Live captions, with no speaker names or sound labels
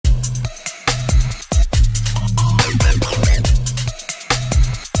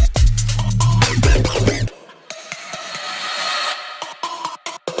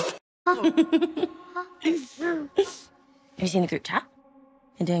Have you seen the group chat?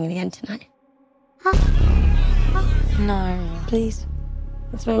 They're doing it again tonight. No. Please.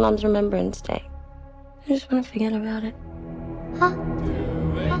 It's my mom's Remembrance Day. I just want to forget about it.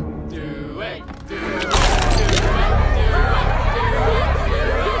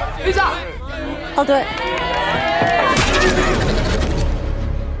 Who's up? I'll do it.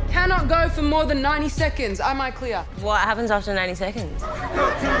 Cannot go for more than 90 seconds. Am I clear? What happens after 90 seconds?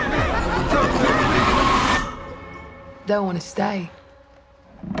 Don't want to stay.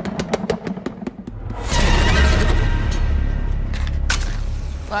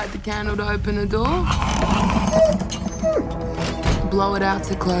 Light the candle to open the door. Blow it out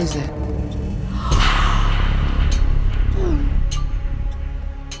to close it.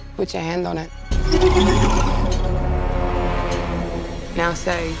 Put your hand on it. Now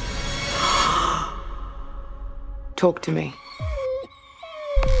say, talk to me.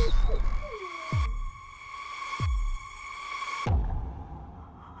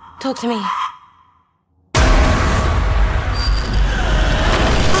 Talk to me.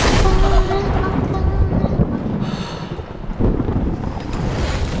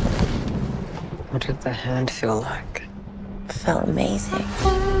 What did the hand feel like? It felt amazing.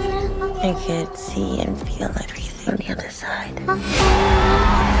 I could see and feel everything on the other side.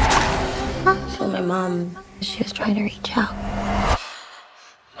 So my mom, she was trying to reach out.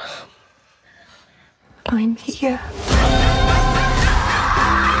 Mom, I'm here.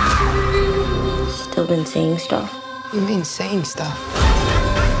 Still been saying stuff. You've been saying stuff.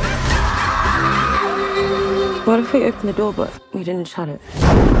 What if we opened the door but we didn't shut it?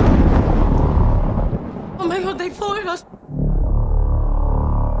 Oh my God, they followed us.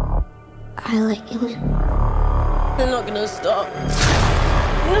 I like you. They're not gonna stop.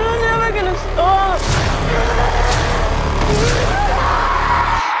 They're never gonna stop.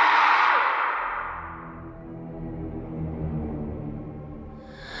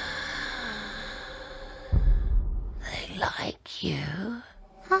 They like you.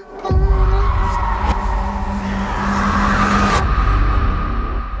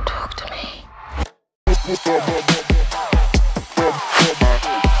 Talk to me.